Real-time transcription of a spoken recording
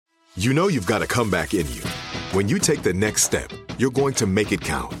You know you've got a comeback in you. When you take the next step, you're going to make it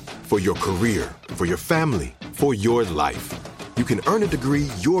count for your career, for your family, for your life. You can earn a degree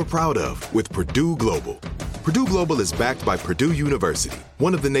you're proud of with Purdue Global. Purdue Global is backed by Purdue University,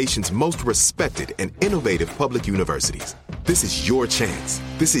 one of the nation's most respected and innovative public universities. This is your chance.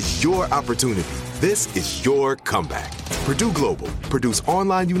 This is your opportunity. This is your comeback. Purdue Global, Purdue's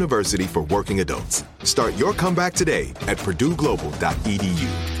online university for working adults. Start your comeback today at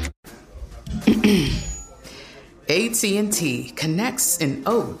purdueglobal.edu. AT&T connects an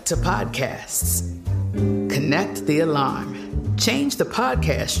ode to podcasts. Connect the alarm. Change the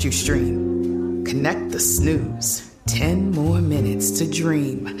podcast you stream. Connect the snooze. 10 more minutes to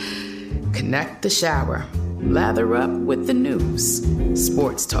dream. Connect the shower. Lather up with the news.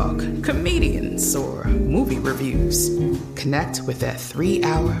 Sports talk, comedians, or movie reviews. Connect with that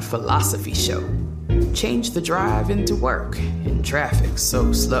 3-hour philosophy show. Change the drive into work in traffic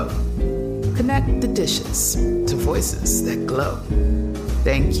so slow. Connect the dishes to voices that glow.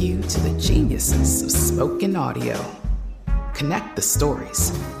 Thank you to the geniuses of spoken audio. Connect the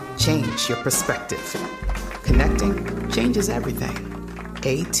stories. Change your perspective. Connecting changes everything.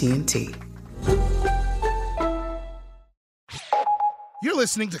 AT&T. You're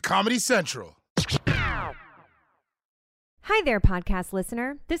listening to Comedy Central. Hi there, podcast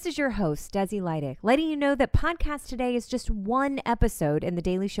listener. This is your host, Desi Leidick, letting you know that Podcast Today is just one episode in the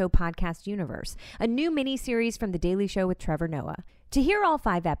Daily Show podcast universe, a new mini-series from The Daily Show with Trevor Noah. To hear all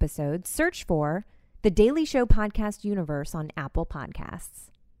 5 episodes, search for The Daily Show podcast universe on Apple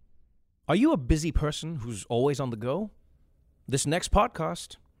Podcasts. Are you a busy person who's always on the go? This next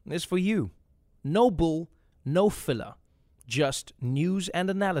podcast is for you. No bull, no filler. Just news and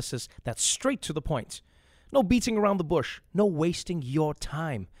analysis that's straight to the point. No beating around the bush. No wasting your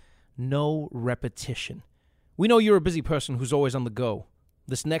time. No repetition. We know you're a busy person who's always on the go.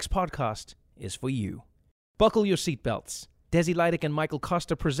 This next podcast is for you. Buckle your seatbelts. Desi Leidick and Michael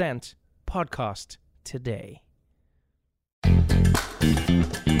Costa present Podcast Today.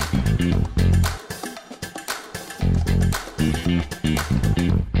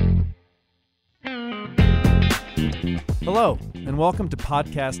 Hello, and welcome to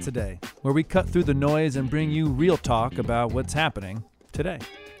Podcast Today, where we cut through the noise and bring you real talk about what's happening today.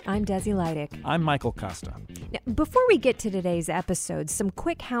 I'm Desi Leidick. I'm Michael Costa. Now, before we get to today's episode, some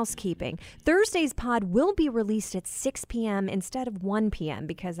quick housekeeping. Thursday's pod will be released at 6 p.m. instead of 1 p.m.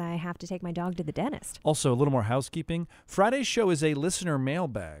 because I have to take my dog to the dentist. Also, a little more housekeeping. Friday's show is a listener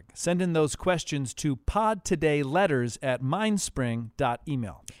mailbag. Send in those questions to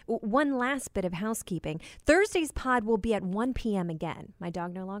podtodayletters@mindspring.email. One last bit of housekeeping. Thursday's pod will be at 1 p.m. again. My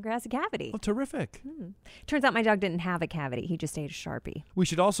dog no longer has a cavity. Oh, terrific. Turns out my dog didn't have a cavity. He just ate a Sharpie. We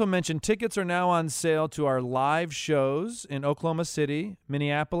should also mention tickets are now on sale to our live shows in Oklahoma City,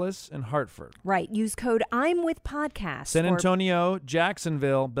 Minneapolis, and Hartford. Right. Use code I'mWithPodcast. San Antonio,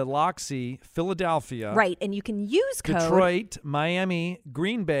 Jacksonville, Biloxi, Philadelphia. Right. And you can use code Detroit, Miami,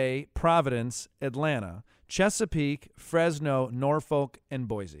 Green Bay, Providence, Atlanta, Chesapeake, Fresno, Norfolk, and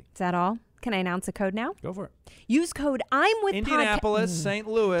Boise. Is that all? Can I announce a code now? Go for it. Use code I'mWithPodcast. Indianapolis, St.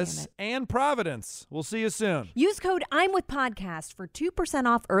 Louis, and Providence. We'll see you soon. Use code I'mWithPodcast for 2%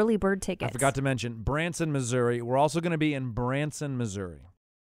 off early bird tickets. I forgot to mention Branson, Missouri. We're also going to be in Branson, Missouri.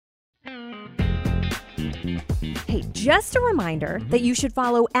 Hey, just a reminder that you should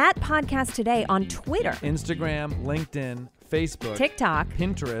follow @Podcast Today on Twitter, Instagram, LinkedIn, Facebook, TikTok,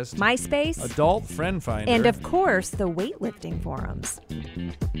 Pinterest, MySpace, Adult Friend Finder, and of course, the weightlifting forums.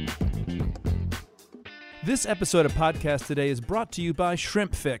 This episode of Podcast Today is brought to you by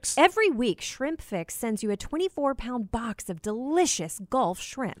Shrimp Fix. Every week, Shrimp Fix sends you a 24-pound box of delicious Gulf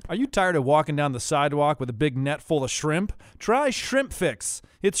shrimp. Are you tired of walking down the sidewalk with a big net full of shrimp? Try Shrimp Fix.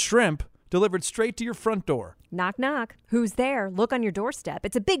 It's shrimp delivered straight to your front door. Knock, knock. Who's there? Look on your doorstep.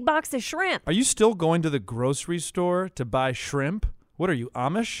 It's a big box of shrimp. Are you still going to the grocery store to buy shrimp? What are you,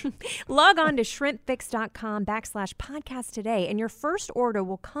 Amish? Log on to shrimpfix.com/podcast today, and your first order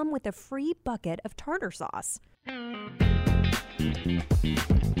will come with a free bucket of tartar sauce.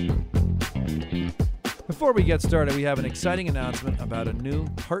 Before we get started, we have an exciting announcement about a new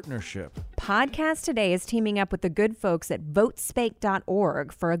partnership. Podcast Today is teaming up with the good folks at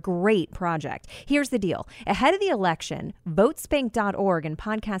votespank.org for a great project. Here's the deal. Ahead of the election, votespank.org and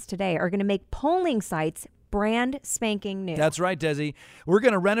Podcast Today are going to make polling sites brand spanking new. That's right, Desi. We're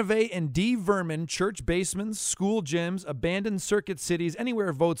going to renovate and de-vermin church basements, school gyms, abandoned circuit cities,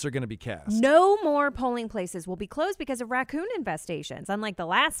 anywhere votes are going to be cast. No more polling places will be closed because of raccoon infestations, unlike the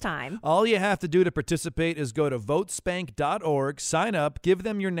last time. All you have to do to participate is go to votespank.org, sign up, give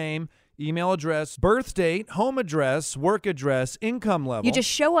them your name, email address, birth date, home address, work address, income level. You just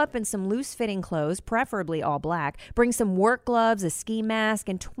show up in some loose-fitting clothes, preferably all black, bring some work gloves, a ski mask,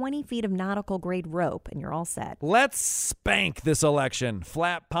 and 20 feet of nautical-grade rope, and you're all set. Let's spank this election.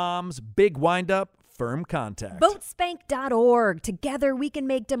 Flat palms, big wind-up, firm contact. Votespank.org. Together we can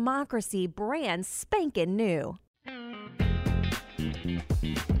make democracy brand spankin' new.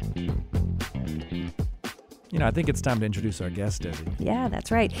 You know, I think it's time to introduce our guest, Desi. Yeah,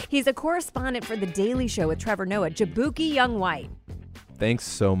 that's right. He's a correspondent for The Daily Show with Trevor Noah, Jaboukie Young-White. Thanks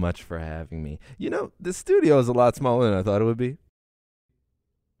so much for having me. You know, the studio is a lot smaller than I thought it would be.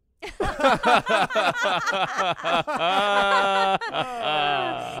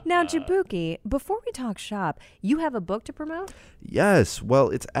 Now, Jaboukie, before we talk shop, you have a book to promote? Yes. Well,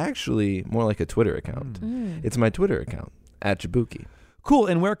 it's actually more like a Twitter account. It's my Twitter account, @Jaboukie. Cool.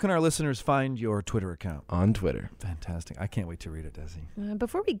 And where can our listeners find your Twitter account? On Twitter. Fantastic. I can't wait to read it, Desi.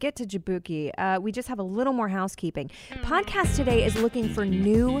 Before we get to Jaboukie, we just have a little more housekeeping. Podcast Today is looking for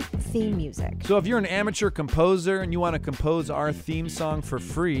new theme music. So if you're an amateur composer and you want to compose our theme song for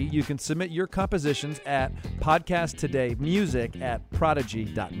free, you can submit your compositions at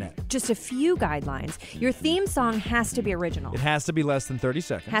podcasttodaymusic@prodigy.net. Just a few guidelines. Your theme song has to be original. It has to be less than 30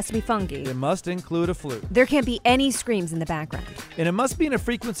 seconds. Has to be funky. It must include a flute. There can't be any screams in the background. And it must be in a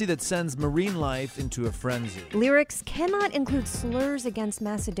frequency that sends marine life into a frenzy. Lyrics cannot include slurs against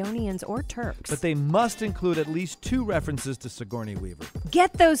Macedonians or Turks. But they must include at least 2 references to Sigourney Weaver.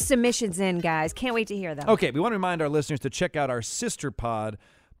 Get those submissions in, guys. Can't wait to hear them. Okay, we want to remind our listeners to check out our sister pod,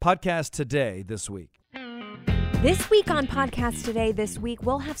 Podcast Today, this week. This week on Podcast Today this week,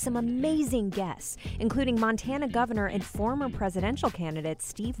 we'll have some amazing guests, including Montana Governor and former presidential candidate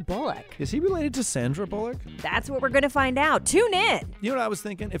Steve Bullock. Is he related to Sandra Bullock? That's what we're going to find out. Tune in. You know what I was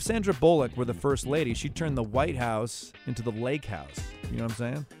thinking? If Sandra Bullock were the first lady, she'd turn the White House into the Lake House. You know what I'm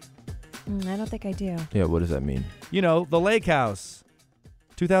saying? I don't think I do. Yeah, what does that mean? You know, the Lake House.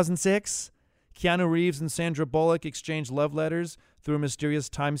 2006, Keanu Reeves and Sandra Bullock exchanged love letters through a mysterious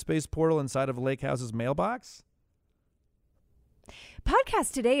time-space portal inside of Lake House's mailbox.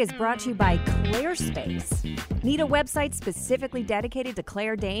 Podcast Today is brought to you by ClearSpace. Need a website specifically dedicated to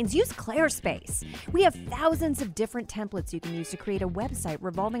Claire Danes? Use ClearSpace. We have thousands of different templates you can use to create a website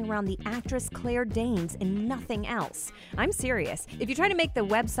revolving around the actress Claire Danes and nothing else. I'm serious. If you try to make the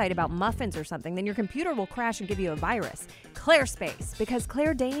website about muffins or something, then your computer will crash and give you a virus. ClearSpace, because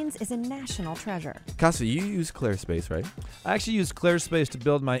Claire Danes is a national treasure. Casa, you use ClearSpace, right? I actually used ClearSpace to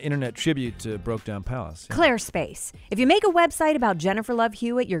build my internet tribute to Broke Down Palace. Yeah. ClearSpace. If you make a website about Jennifer Love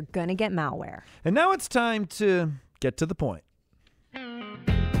Hewitt, you're gonna get malware. And now it's time to get to the point.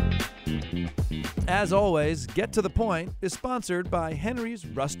 As always, Get to the Point is sponsored by Henry's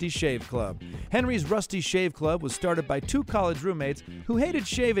Rusty Shave Club. Henry's Rusty Shave Club was started by 2 college roommates who hated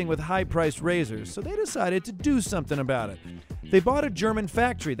shaving with high-priced razors, so they decided to do something about it. They bought a German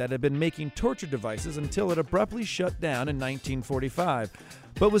factory that had been making torture devices until it abruptly shut down in 1945,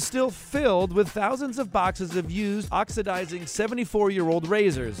 but was still filled with thousands of boxes of used, oxidizing 74-year-old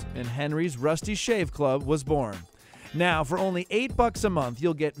razors, and Henry's Rusty Shave Club was born. Now, for only $8 a month,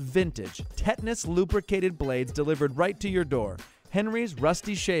 you'll get vintage, tetanus-lubricated blades delivered right to your door. Henry's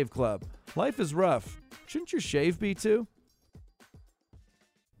Rusty Shave Club. Life is rough. Shouldn't your shave be too?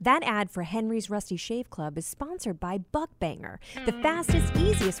 That ad for Henry's Rusty Shave Club is sponsored by Buckbanger, the fastest,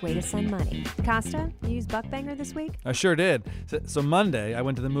 easiest way to send money. Costa, you use Buckbanger this week? I sure did. So Monday, I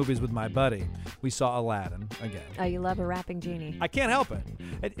went to the movies with my buddy. We saw Aladdin again. Oh, you love a rapping genie. I can't help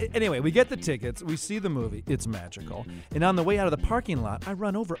it. Anyway, we get the tickets, we see the movie, it's magical. And on the way out of the parking lot, I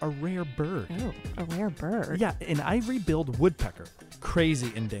run over a rare bird. Oh, a rare bird. Yeah, an ivory-billed woodpecker.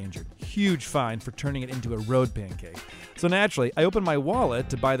 Crazy endangered. Huge fine for turning it into a road pancake. So naturally, I opened my wallet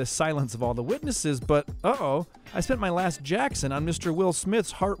to buy The Silence of All the Witnesses, but I spent my last Jackson on Mr. Will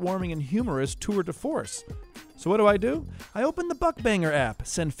Smith's heartwarming and humorous tour de force. So what do? I open the Buckbanger app,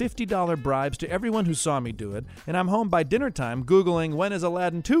 send $50 bribes to everyone who saw me do it, and I'm home by dinner time Googling when is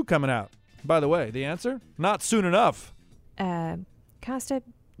Aladdin 2 coming out. By the way, the answer? Not soon enough. Costa,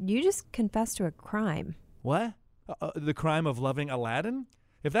 you just confessed to a crime. What? The crime of loving Aladdin?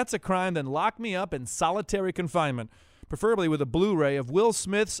 If that's a crime, then lock me up in solitary confinement, preferably with a Blu-ray of Will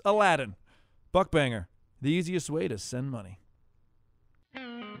Smith's Aladdin. Buckbanger, the easiest way to send money.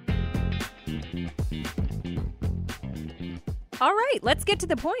 All right, let's get to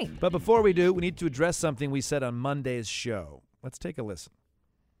the point. But before we do, we need to address something we said on Monday's show. Let's take a listen.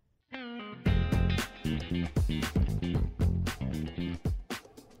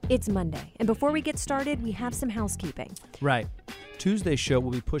 It's Monday, and before we get started, we have some housekeeping. Right. Tuesday's show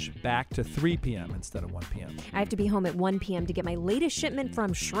will be pushed back to 3 p.m. instead of 1 p.m. I have to be home at 1 p.m. to get my latest shipment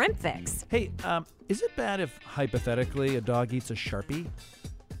from Shrimp Fix. Hey, is it bad if, hypothetically, a dog eats a Sharpie?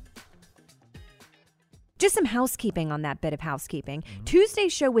 Just some housekeeping on that bit of housekeeping.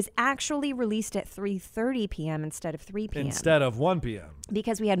 Tuesday's show was actually released at 3:30 p.m. instead of 3 p.m. Instead of 1 p.m.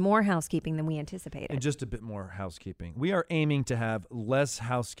 Because we had more housekeeping than we anticipated. And just a bit more housekeeping. We are aiming to have less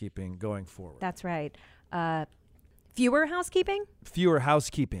housekeeping going forward. That's right. Fewer housekeeping? Fewer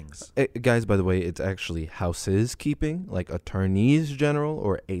housekeepings. Guys, by the way, it's actually houses keeping, like Attorneys General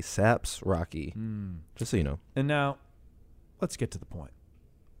or ASAP's Rocky. Just so you know. And now, let's get to the point.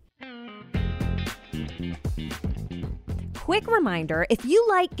 Quick reminder, if you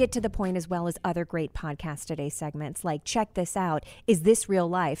like Get to the Point as well as other great Podcast Today segments like Check This Out, Is This Real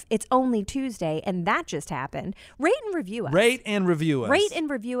Life? It's Only Tuesday, and that just happened. Rate and review us. Rate and review us. Rate and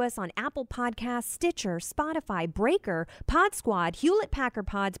review us on Apple Podcasts, Stitcher, Spotify, Breaker, Pod Squad, Hewlett-Packard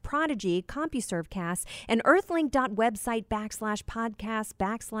Pods, Prodigy, CompuServeCast, and earthlink.website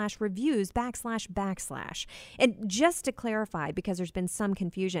 /podcast/reviews //. And just to clarify, because there's been some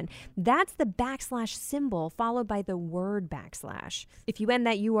confusion, that's the / symbol followed by the word /. If you end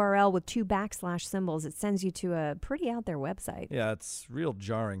that URL with 2 / symbols, it sends you to a pretty out there website. Yeah, it's real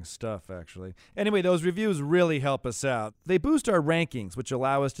jarring stuff, actually. Anyway, those reviews really help us out. They boost our rankings, which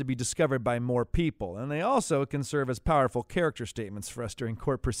allow us to be discovered by more people, and they also can serve as powerful character statements for us during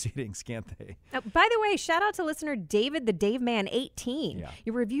court proceedings, can't they? By the way, shout out to listener David the Daveman 18. Yeah.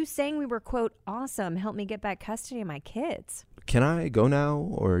 Your review saying we were, quote, awesome, helped me get back custody of my kids. Can I go now,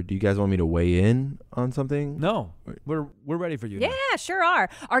 or do you guys want me to weigh in on something? No, we're ready for you. Yeah, now. sure are.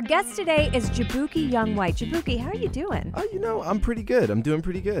 Our guest today is Jaboukie Young White. Jaboukie, how are you doing? I'm pretty good. I'm doing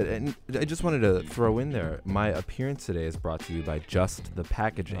pretty good. And I just wanted to throw in there, my appearance today is brought to you by Just the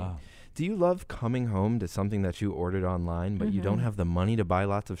Packaging. Wow. Do you love coming home to something that you ordered online, but you don't have the money to buy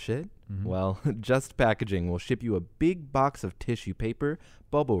lots of shit? Well, Just Packaging will ship you a big box of tissue paper,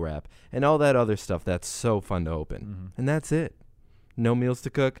 bubble wrap, and all that other stuff that's so fun to open. And that's it. No meals to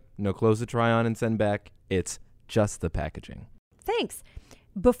cook, no clothes to try on and send back. It's just the packaging. Thanks.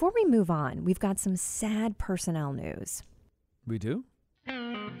 Before we move on, we've got some sad personnel news. We do?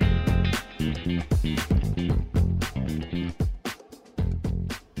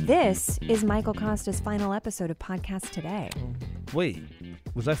 This is Michael Costa's final episode of Podcast Today. Wait,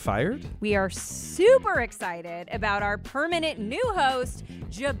 was I fired? We are super excited about our permanent new host,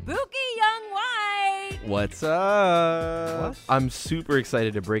 Jaboukie Young White. What's up? What? I'm super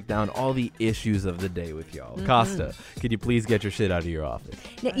excited to break down all the issues of the day with y'all. Costa, could you please get your shit out of your office?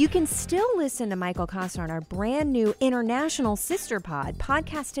 Now, you can still listen to Michael Costa on our brand new international sister pod,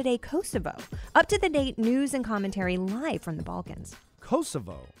 Podcast Today Kosovo. Up-to-the-date news and commentary live from the Balkans.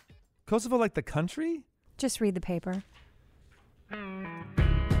 Kosovo? Kosovo like the country? Just read the paper.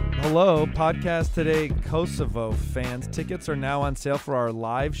 Hello, Podcast Today Kosovo fans. Tickets are now on sale for our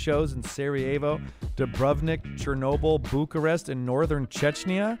live shows in Sarajevo, Dubrovnik, Chernobyl, Bucharest, and northern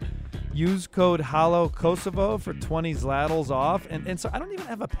Chechnya. Use code HALLOKOSOVO for 20 zlatels off. And so I don't even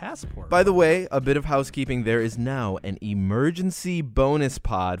have a passport. By the way, a bit of housekeeping. There is now an emergency bonus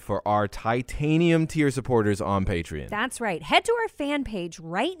pod for our titanium tier supporters on Patreon. That's right. Head to our fan page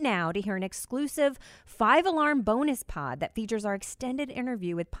right now to hear an exclusive 5-alarm bonus pod that features our extended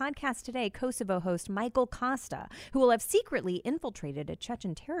interview with Podcast Today Kosovo host Michael Costa, who will have secretly infiltrated a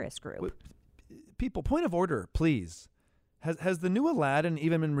Chechen terrorist group. People, point of order, please. Has the new Aladdin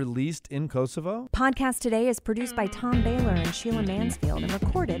even been released in Kosovo? Podcast Today is produced by Tom Baylor and Sheila Mansfield and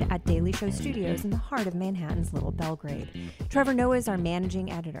recorded at Daily Show Studios in the heart of Manhattan's Little Belgrade. Trevor Noah is our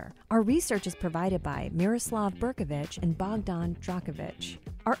managing editor. Our research is provided by Miroslav Berkovic and Bogdan Drakovic.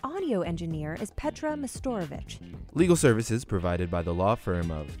 Our audio engineer is Petra Mastorovic. Legal services provided by the law firm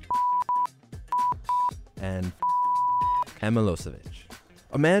of and Milosevic.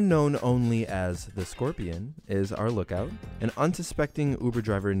 A man known only as the Scorpion is our lookout. An unsuspecting Uber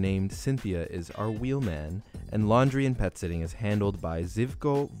driver named Cynthia is our wheelman. And laundry and pet sitting is handled by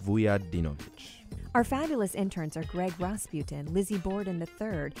Zivko Vujadinovic. Our fabulous interns are Greg Rasputin, Lizzie Borden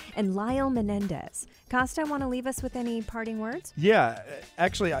III, and Lyle Menendez. Costa, want to leave us with any parting words? Yeah,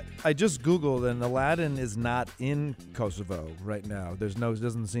 actually, I just Googled, and Aladdin is not in Kosovo right now.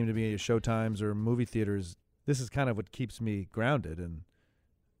 Doesn't seem to be any showtimes or movie theaters. This is kind of what keeps me grounded. And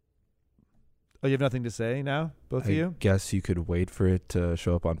oh, you have nothing to say now, both of you? I guess you could wait for it to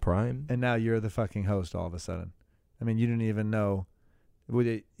show up on Prime. And now you're the fucking host all of a sudden. I mean, you didn't even know.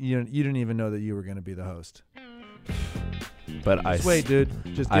 You didn't even know that you were going to be the host. But Just wait, dude.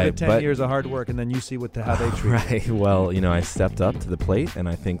 Just give it 10 years of hard work, and then you see how they treat Right. Well, I stepped up to the plate, and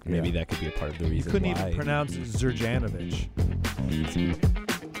I think maybe that could be a part of the reason You couldn't why. even pronounce Zurjanovic.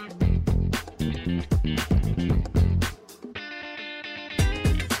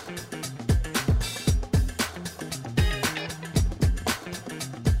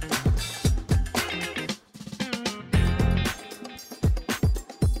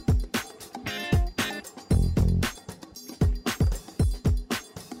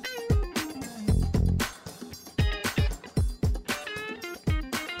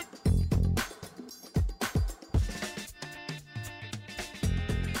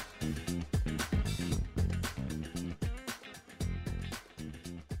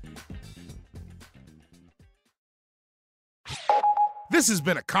 This has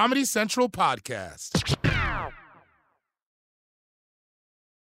been a Comedy Central podcast.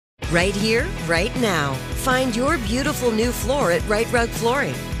 Right here, right now. Find your beautiful new floor at Right Rug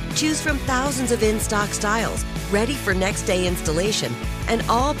Flooring. Choose from thousands of in-stock styles, ready for next day installation, and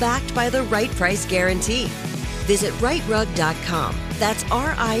all backed by the right price guarantee. Visit rightrug.com. That's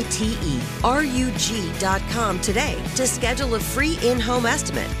RITERUG.com today to schedule a free in-home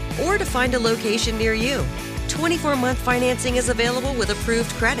estimate or to find a location near you. 24-month financing is available with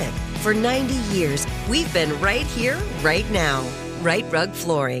approved credit. For 90 years, we've been right here, right now. Right Rug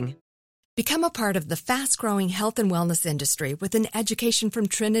Flooring. Become a part of the fast-growing health and wellness industry with an education from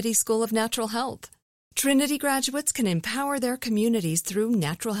Trinity School of Natural Health. Trinity graduates can empower their communities through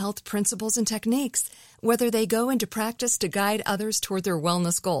natural health principles and techniques, whether they go into practice to guide others toward their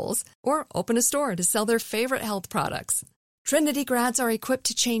wellness goals or open a store to sell their favorite health products. Trinity grads are equipped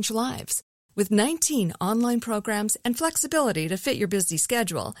to change lives. With 19 online programs and flexibility to fit your busy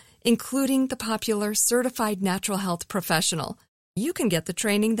schedule, including the popular Certified Natural Health Professional, you can get the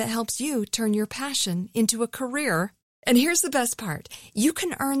training that helps you turn your passion into a career. And here's the best part. You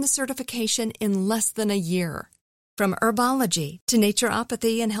can earn the certification in less than a year. From herbology to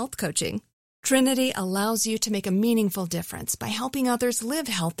naturopathy and health coaching, Trinity allows you to make a meaningful difference by helping others live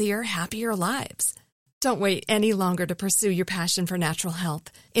healthier, happier lives. Don't wait any longer to pursue your passion for natural health.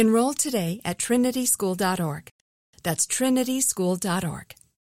 Enroll today at trinityschool.org. That's trinityschool.org.